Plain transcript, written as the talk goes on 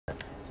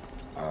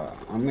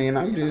I mean,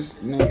 I'm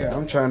just, nigga,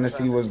 I'm trying to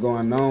see what's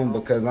going on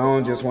because I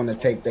don't just want to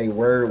take their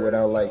word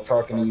without like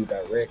talking to you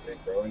directly,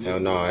 bro. And this Hell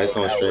nigga no, it's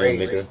like on stream,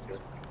 nigga. outrageous.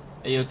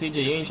 Hey, yo, TJ,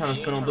 you ain't trying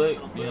to spin on Blake?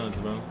 Be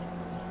honest, bro.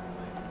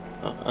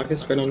 I can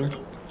spit on him.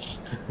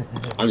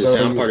 I'm just So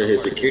saying I'm part of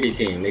his security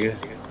team, nigga.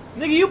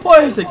 Nigga, you part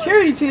of his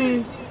security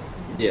team?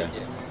 Yeah,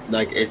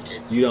 like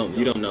it's you don't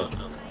know.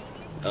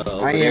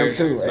 Over I there, am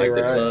too,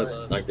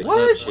 like the club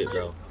What? shit,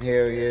 bro. Hell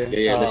yeah.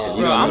 Yeah, listen,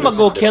 you Bro, don't I'm know gonna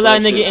go the kill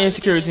that club nigga shit? in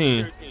security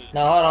team.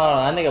 No, hold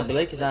on. That nigga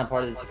Blake is not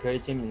part of the security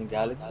team in the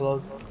Galaxy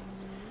Club.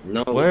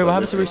 No, Where? What but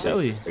happened to listen,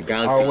 Roselli? the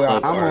Galaxy Oh well,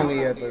 Club I'm are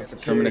only at the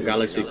some of the security.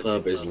 Galaxy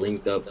Club is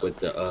linked up with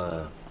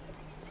the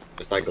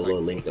it's like a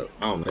little linked up.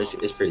 I don't know,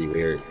 it's pretty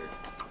weird.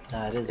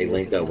 Nah, it is. They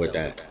linked up with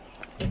that.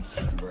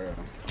 Bro,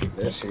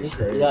 that shit's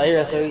You crazy.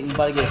 here, so you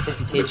about to get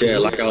 50K. But yeah,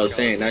 like I was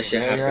saying, that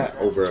shit happened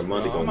over a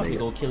month Bro, ago, I'm about to nigga.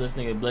 go kill this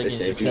nigga Blake in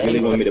Listen, if you security.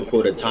 really want me to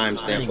pull the I ain't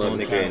timestamp up,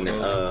 gonna nigga,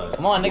 and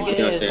Come on, nigga, you know what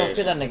I'm let's go saying?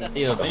 kill that nigga.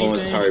 Hey, yo, The if whole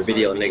anything, entire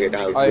video, nigga,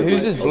 that was Alright,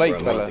 who's this over Blake a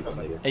fella? month ago,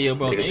 nigga. hey, yo,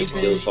 bro, if Niggas is still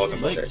anything, talking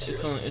about Blake, that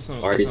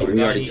shit.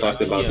 we already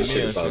talked about this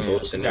shit about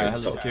ghosts and got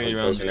everything. hella security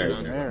around. Ghosts and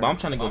everything. But I'm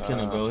trying to go kill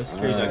him, bro. His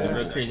security like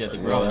real crazy at the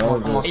bro.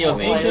 Come on, Hey, yo, if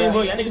come on, anything,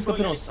 bro, y'all niggas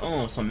gonna put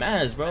on some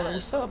masks, bro. Like,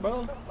 what's up,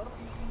 bro?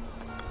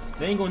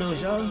 They ain't gonna know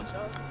it's y'all.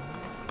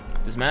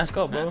 Just mask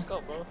up, bro.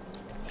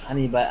 I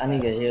need to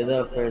get healed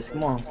up first.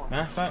 Come on.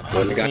 Matter of fact,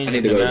 Well, nigga, I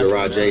need to go to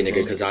Garage A, nigga,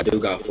 because I do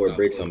got 4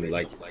 bricks on me.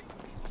 Like,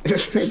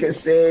 This nigga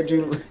said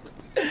you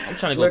I'm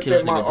trying to go looked kill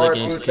this at my nigga Blake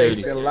in artful security.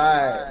 face and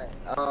lied.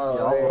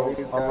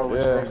 Oh,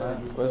 Yeah,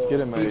 man. Let's get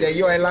it, man. TJ,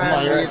 you ain't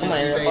lying to me, Come on,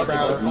 TJ, bro.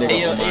 nigga,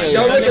 Hey, yo, hey, yo,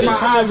 Don't y'all look at my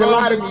niggas eyes and coming,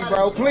 lie to me,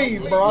 bro.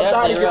 Please, bro. I'm Yes,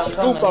 trying to you're get the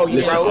scoop on you,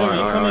 listen, bro.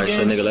 alright,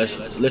 so nigga,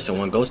 let's listen.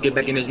 When ghosts get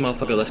back in this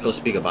motherfucker, let's go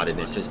speak about it.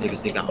 Then, since niggas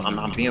think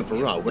I'm being for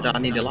real, what do I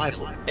need to lie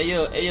for? Hey,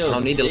 yo, I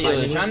don't need to lie,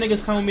 if y'all nigga.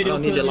 niggas come with me I to go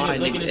don't need kill to this lie, nigga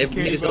Blake in nigga. the If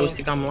security, niggas bro. always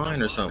think I'm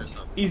lying or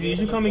something. Easy, is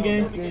you come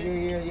again?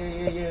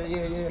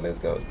 Yeah. Let's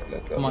go.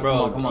 Come on,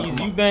 Bro, come on.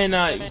 Easy, you better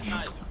not,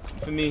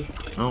 for me,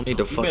 I don't need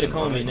to you better fucking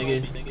come with lie.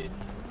 me, nigga.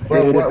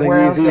 Bro, this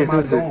where else thing am easy,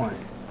 I sister. going?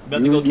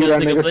 About to go kill this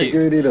that nigga nigga Blake.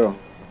 security though.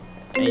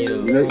 Hey,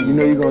 yo, You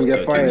know you gonna get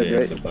So, fired, TJ,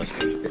 right? it's a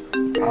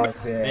busted. I they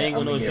said, ain't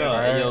I'm gonna know gonna it's get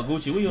y'all. Hey, yo, fired.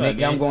 Gucci, where you at, Nigga, I'm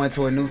gang? going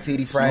to a new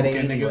city Friday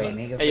Smoking anyway,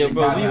 niggas. nigga. Hey, yo,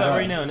 bro, where you at Fuck.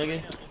 right now,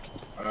 nigga?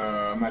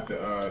 I'm at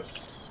the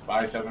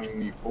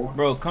 574.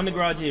 Bro, come to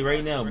Garage A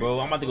right now, bro.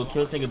 I'm about to go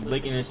kill this nigga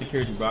Blake in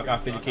insecurity, bro. I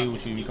got 50K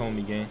with you if you come with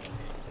me, gang.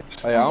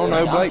 Hey, I don't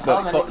know Blake, but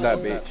Coming, fuck nigga. that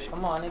bitch.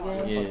 Come on,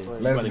 nigga. Yeah, Let's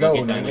you about to go,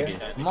 get that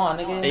nigga. Come on,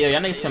 nigga. Hey, yo,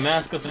 y'all niggas can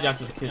mask up so y'all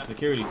his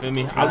security, feel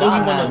me? I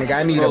literally wanna, Nigga,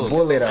 I need bro, a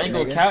bullet up, I ain't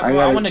gonna nigga. cap, I bro.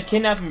 I gotta- wanna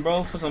kidnap him,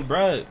 bro, for some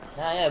bread.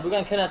 Nah, yeah, we're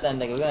gonna kidnap that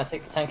nigga. We're gonna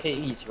take 10K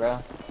each, bro.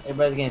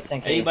 Everybody's getting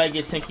 10K. Everybody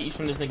get 10K each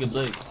from this nigga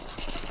Blake.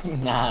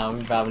 Nah,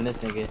 we robbing this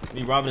nigga.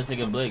 We robbing this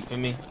nigga Blake, feel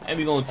me? And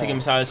we gonna take him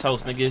inside his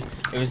house, nigga.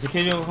 If his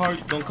security hard,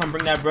 don't come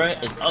bring that bread,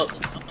 it's up.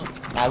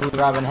 Nah, we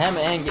robbing him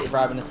and get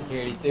robbing the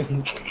security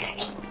too.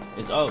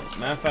 It's up.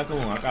 Matter of fact, come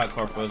on, I got a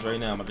car for us right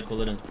now. I'm about to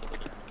pull it in.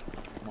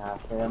 Nah,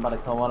 fair. I'm about to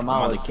call one of I'm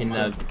my about to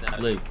kidnap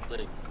Blake.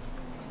 Cause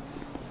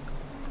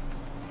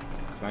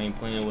I ain't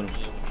playing with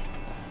him.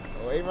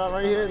 Oh,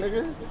 right here,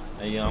 nigga.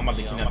 Hey, yo, I'm about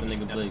to kidnap the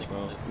nigga Blake,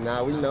 bro.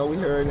 Nah, we know, we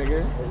heard,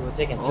 nigga. We're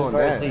taking two On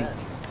birds, that. please.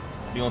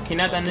 You gonna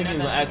kidnap that nigga and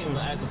gonna ask him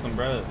for some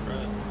bread?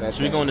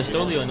 Should we go in the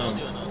Stoli or no?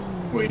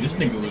 Wait, this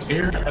nigga was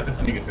here? I thought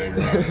this nigga said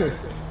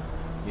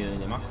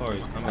Yeah, my car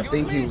is coming. I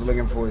think he was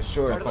looking for a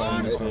short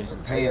car. This was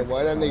some pants.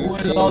 Why that nigga? Who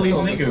is all these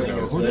niggas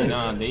though? Who this?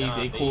 Nah,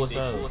 they cool us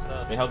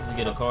out. They helped us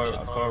get a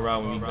car ride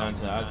when we got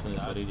into the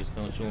accident, so they just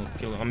gonna shoot him,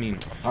 kill him. I mean,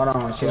 Hold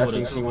on, shit. I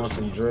think she wants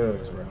some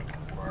drugs, bro.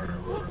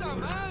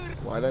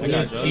 Why that Look at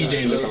this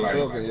TJ looking like.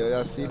 Yo,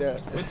 y'all see that?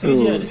 where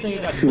TJ at? This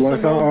nigga got She want what's up,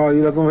 something? bro? Oh,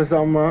 you looking for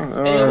something, man?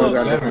 Hey, Oh, look,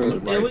 got Seven that.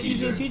 look Yeah, like what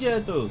Easy and TJ. TJ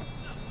at though?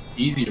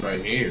 Easy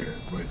right here,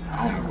 but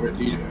I don't know where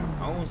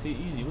TJ. I don't see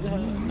Easy. What the hell?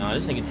 Nah,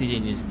 this nigga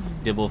TJ just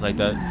did both like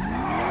that.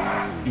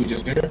 You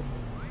just here?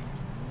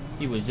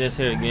 He was just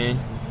here again.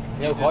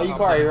 Yo, call your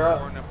car, you're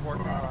up.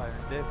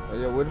 Oh,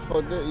 yo, where the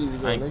fuck that easy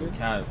go, I ain't nigga?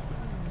 cap.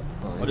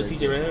 What is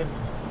TJ right here?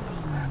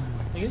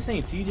 Nigga, this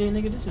ain't TJ,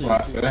 nigga. This is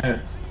That's what I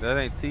said. That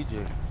ain't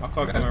TJ. my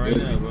car That's coming right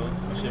busy. now, bro.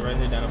 My shit right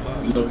here down the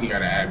block. We low-key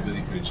gotta add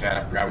busy to the chat. I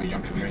forgot we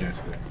jumped in there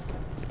yesterday.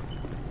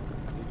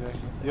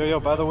 Yo,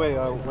 by the way,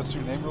 what's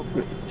your name real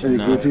quick? Hey,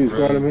 Nah, Gucci was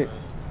bro. calling me.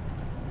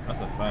 That's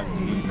a fact.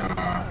 Jeez.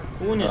 Nah.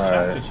 Who in this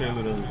Alright. chocolate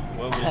trailer though?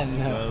 What was I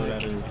know. whatever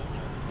that is?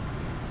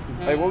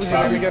 Hey, what was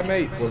your name again,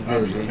 mate? What's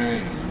Probably good, your G?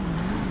 pain.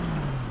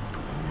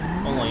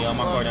 Hold on, y'all.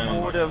 My car down.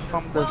 Order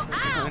from the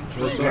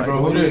country. Hey,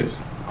 bro, who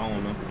this? I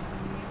don't know.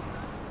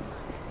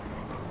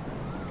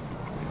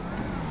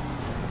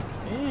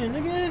 Man,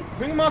 nigga,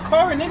 bring my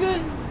car,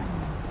 nigga.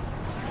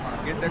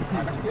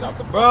 Get out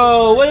the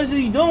Bro, what is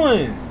he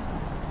doing?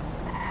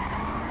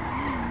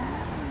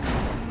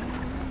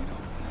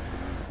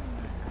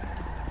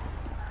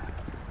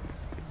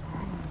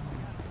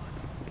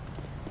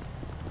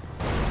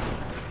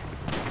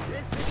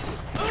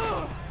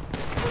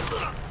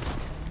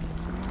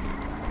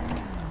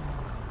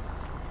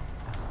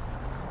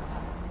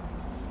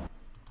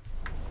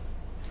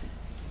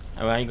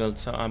 I ain't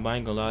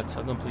gonna lie.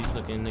 Tell them please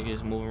looking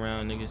niggas move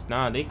around niggas.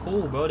 Nah, they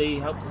cool, bro. They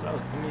helped us out.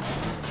 Feel me?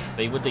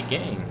 They with the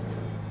gang.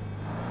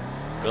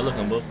 Good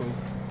looking, bulletproof.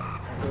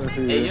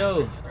 Hey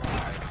yo.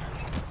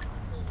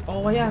 Oh,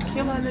 why y'all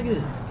kill that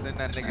nigga? Send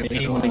that nigga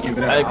to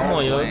the Hey, come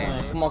on, yo.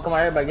 Come on,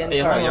 everybody get in the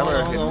Hey,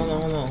 car.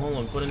 hold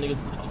on. Before the niggas.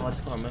 Oh,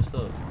 this car messed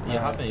up. Yeah,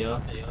 hop in,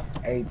 yo.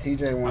 Hey,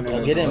 TJ wanted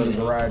to Get go to in. the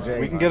garage.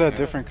 We can get a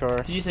different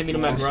car. TJ said meet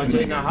him at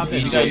garage. Nah, hop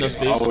in. You got no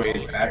space.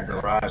 Always at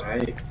garage,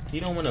 hey. He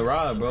don't want to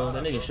ride, bro.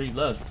 That nigga straight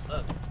left.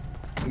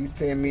 He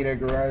said meet at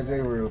garage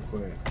real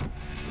quick.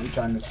 I'm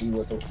trying to see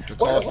what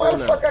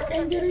the fuck I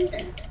can't get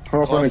in.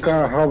 Hop on the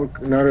car.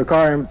 No, the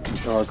car.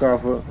 Car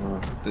for.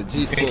 The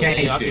G. Say cane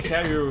Hey, I can shit.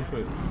 carry you real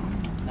quick.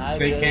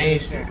 Say cane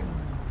shit.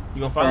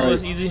 You gonna follow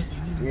us easy?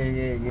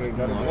 Yeah.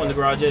 Go to I'm on the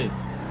garage.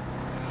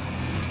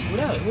 What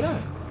up?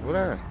 What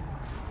that?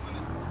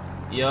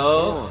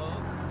 Yo.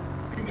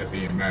 I think that's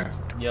your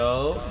mask.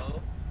 Yo.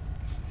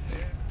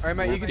 Alright,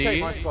 mate, you can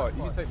take my spot.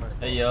 You can take my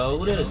spot. Hey, yo.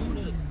 Who this?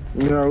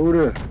 Yeah, who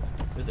there?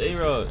 It's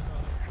A-Rod.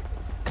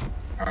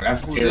 Oh,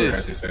 that's Terry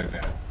that just said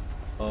that.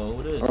 Oh,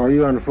 who this? Oh,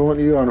 you on the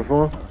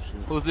phone?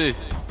 Who's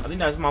this? I think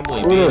that's my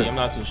boy Bandy. I'm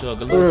not too sure.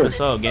 Good luck. What's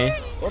up, gang?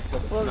 What the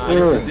fuck? Nah,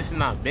 this is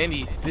not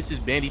Bandy. This is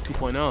Bandy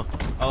 2.0.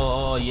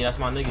 Oh, yeah, that's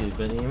my nigga.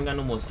 But he ain't got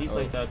no more seats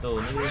like that,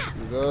 though, nigga.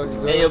 You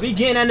good? Hey, yo, we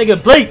getting that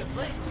nigga Blake.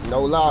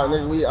 No lie,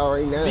 nigga. We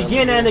already now. We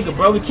getting that nigga,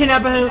 bro. We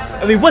kidnapping him,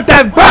 and we want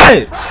that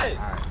bread.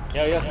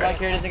 Yo, somebody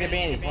carry this nigga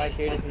Bandy. Somebody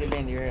carry this nigga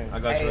Bandy right here. I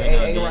got you right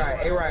now,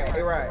 gang.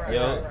 A-Rod.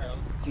 Yo,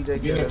 TJ Get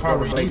in said the let's car go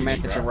to with Blake Easy,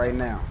 Mansion bro. right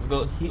now. let's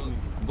go.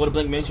 Go to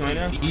Blink Mansion right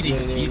now.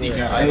 Easy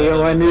got Hey,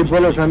 yo, I need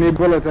bullets. We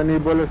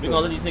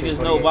gonna let these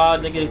niggas know why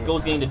nigga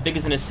Ghost Gang the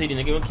biggest in the city.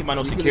 Nigga, we don't keep out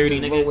no security,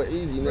 nigga.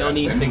 We don't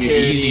need That nigga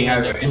security Easy in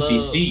has the an empty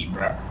club. seat,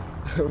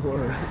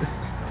 bro.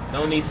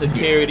 Don't need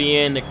security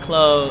in the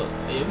club.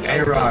 Hey, we got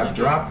A-Rod, nigga.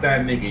 drop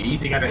that nigga.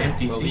 Easy got an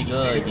empty Bro, we seat.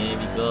 good, nigga. gang.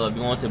 We good. We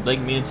going to Blake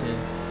Mansion,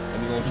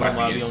 and we gonna show About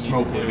why to we get don't need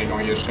smoked with a security. nigga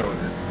on your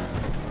shoulder.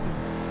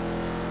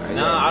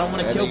 Nah, I don't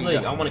want to That kill nigga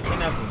Blake. got- I want to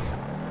kidnap him.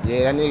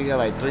 Yeah, that nigga got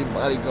like 3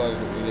 bodyguards.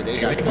 Nigga, they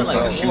Yeah, got they It's gonna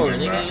like start 4, shooting,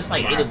 nigga. bro. It's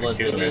like I'm 8 gonna of have us,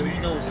 to kill nigga. that You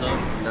nigga. know, so Nah,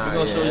 we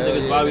gonna show these yeah,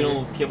 niggas yeah, why we nigga.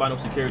 don't care about no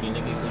security,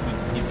 nigga. Because we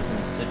keep us in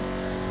the city,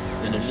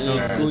 in the Yeah,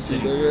 streets, in the Gucci,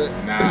 city. nigga.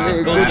 Nah,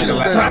 Nigga, go Gucci to the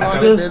done top,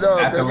 locked nigga. it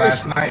up, After nigga.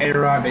 last night,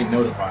 A-Rod, they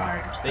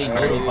notified. They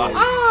notified.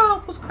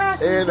 Ah, what's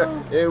crashing? bro?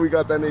 And we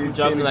got that nigga. I'm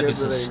dropping Kenny like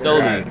it's a yesterday,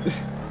 stolen. nigga.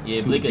 Yeah,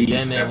 Too Blake a deep, dead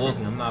man stepper.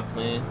 walking. I'm not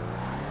playing.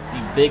 He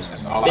big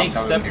That's all I'm big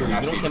telling stepper. you, You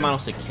not don't see care that. about no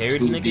security,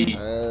 Too nigga. deep.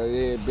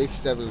 Yeah, big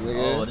steppers, Oh,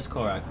 nigga. this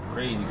car act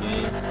crazy,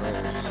 gang. Oh,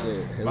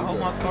 shit. Here Bro, I we hope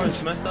go. my car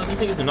is messed up. These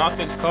niggas do not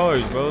fix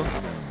cars, bro.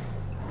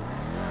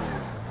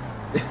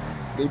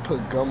 They put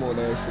gum on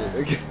that shit,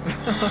 nigga.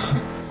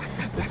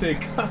 They pick.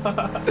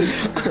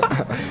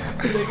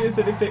 Niggas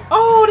said they pick.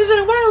 Oh, this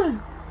ain't wildin'.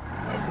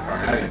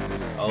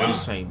 Oh,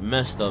 this ain't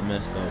messed up,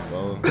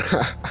 bro.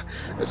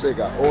 That shit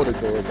got all the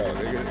doors out,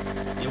 nigga.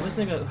 Yeah, what's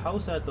nigga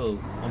house at though?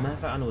 Oh, matter of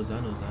fact, I know it's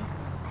that.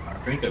 I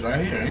think it's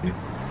right here, ain't it?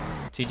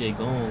 TJ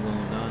going.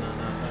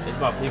 Nah. It's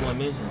about Playboy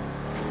Mansion.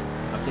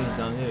 I think it's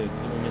down here.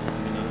 Playboy Mansion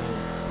should be down here.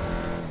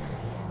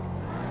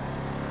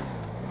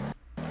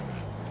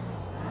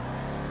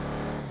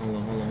 Hold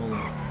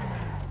on.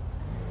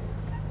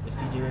 It's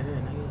TJ right here,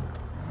 nigga.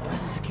 Oh,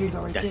 that's the security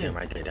guard right That's there. him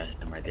right there. That's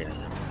him right there.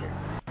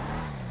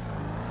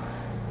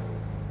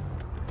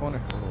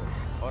 Corner.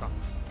 Hold on.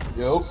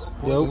 Yo,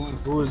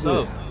 Who is What's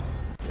up?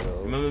 this?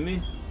 Remember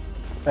me?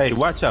 Hey,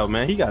 watch out,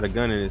 man. He got a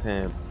gun in his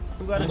hand.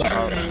 Who got a Who got a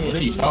gun gun? in here? What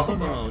are you talking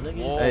about?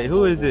 Nigga? Hey,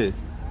 who is this?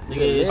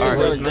 Nigga, it's Yeah, your yeah,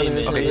 worst yeah,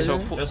 nightmare. yeah, Okay, yeah.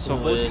 That's so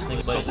what who's- it is,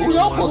 nigga, but so you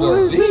don't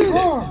want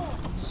to-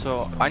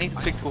 So I need to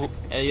speak to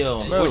Hey,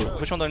 yo. Bro.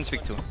 which one do I need to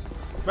speak to?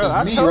 Bro,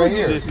 I me told right you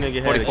here. this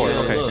nigga had a 44. gun.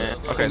 Okay, man.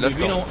 okay, let's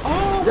You go. don't-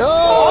 Oh! Yo!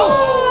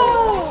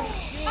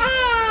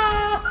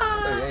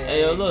 Hey,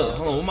 yo, look.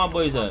 Hold on, where my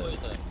boys at?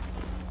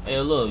 Hey,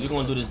 yo, look. We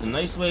gonna do this the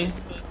nice way.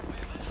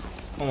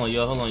 Hold on,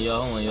 yo.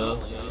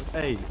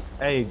 Hey,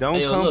 don't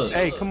Hey, yo, come. look.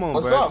 Hey, come on,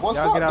 What's bro. up? What's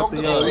Y'all up? get out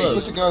Don't the Yo, Hey, look.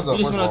 put your guns up, We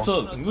just first wanna of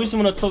all. talk. We just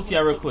wanna talk to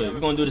y'all real quick. We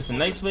gonna do this the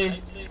nice way,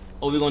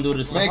 or we gonna do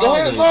this the Man, hard go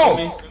ahead way, and you talk.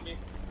 feel me?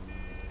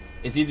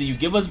 It's either you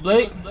give us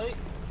Blake,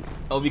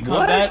 or we come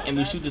What? back and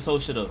we shoot this whole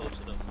shit up.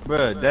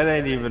 Bro, that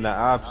ain't even an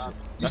option.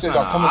 You said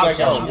y'all coming back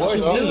out. What? What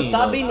you Dude, mean,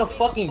 stop though? being a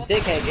fucking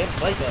dickhead. Get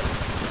like that.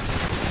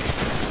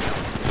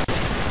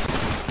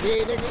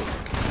 Yeah, nigga.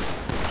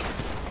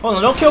 Hold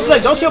on, don't kill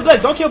Blake. Don't kill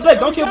Blake.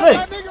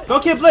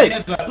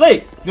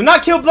 Blake, do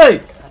not kill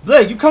Blake.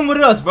 Blake, you come with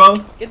us, bro.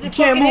 Get You your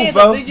can't fucking move, hands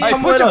bro. up, nigga. You Hey,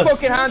 come Put with your us.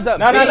 fucking hands up.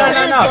 No. I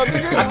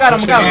got him.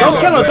 Don't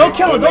kill him. Don't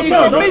kill him. Put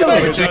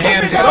your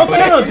hands up. Don't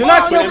kill him. Do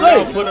not kill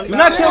Blake. Do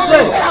not kill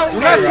Blake.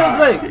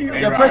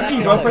 Yo, press E,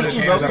 bro. Press E,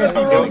 bro. Nah,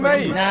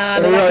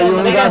 Hey, yo, you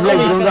only got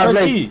Blake. You only got Press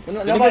Blake. E. The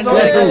Nobody niggas kill on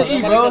him. press E,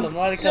 bro.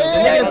 Nobody The kill him.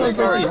 niggas on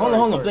press E. Hold on.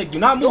 Blake, do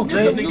not move,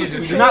 Blake. We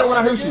do not want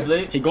to hurt you,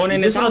 Blake. He going in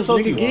We this just wanna house,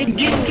 talk to nigga. you.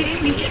 Get him.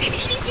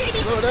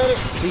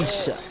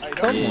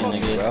 Yeah,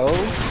 nigga. You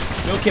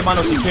don't care about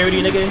no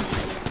security, nigga.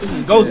 This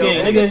is Ghost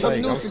Gang, Some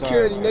nigga. new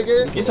security,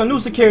 nigga. Get some new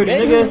security,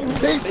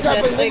 nigga. Big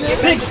steppers,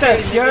 nigga. Big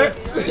steps, you heard?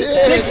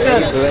 Yeah, Big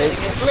steps.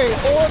 Play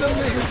all them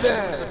niggas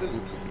down.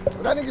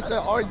 That nigga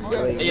said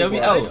RDA. Hey,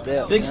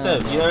 yo, big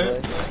step, you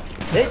heard?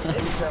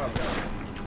 Bitch.